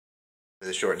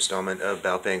A short installment of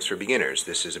Baofengs for Beginners.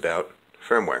 This is about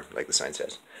firmware, like the sign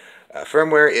says.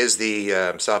 Firmware is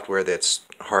the software that's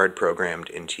hard programmed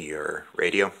into your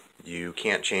radio. You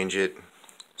can't change it,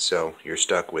 so you're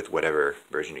stuck with whatever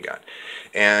version you got.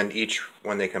 And each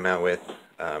one they come out with,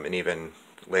 and even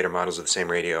later models of the same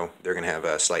radio, they're going to have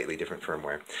a slightly different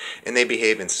firmware. And they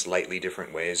behave in slightly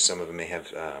different ways. Some of them may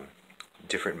have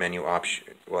different menu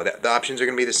options. Well, the options are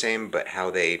going to be the same, but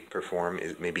how they perform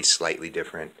is maybe slightly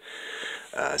different.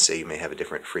 Say you may have a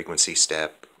different frequency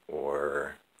step,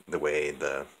 or the way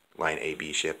the line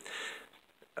A-B shift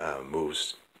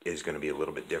moves is going to be a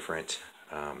little bit different.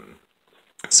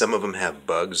 Some of them have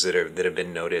bugs that have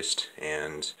been noticed,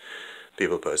 and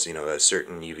people post, a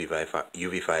certain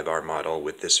UV5R model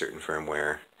with this certain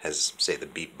firmware has, say, the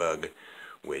beep bug,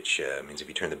 which means if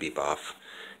you turn the beep off,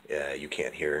 you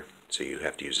can't hear, so you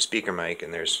have to use a speaker mic,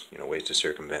 and there's ways to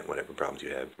circumvent whatever problems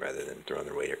you have rather than throwing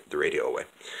the radio away.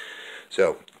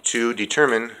 So to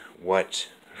determine what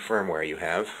firmware you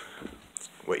have,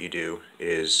 what you do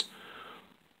is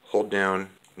hold down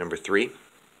number 3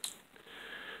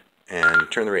 and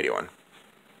turn the radio on,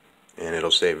 and it'll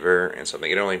say ver and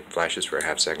something. It only flashes for a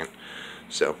half second,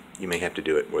 so you may have to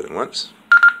do it more than once.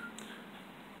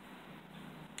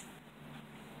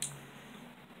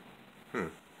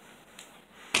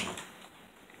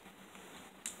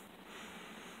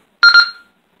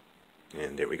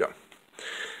 And there we go.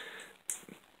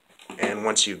 And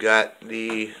once you got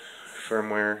the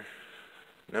firmware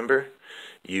number,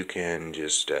 you can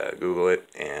just Google it,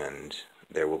 and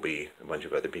there will be a bunch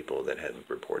of other people that have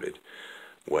reported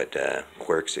what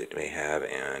quirks it may have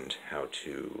and how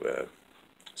to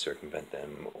circumvent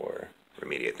them or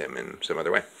remediate them in some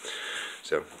other way.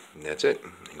 So that's it.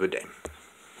 Good day.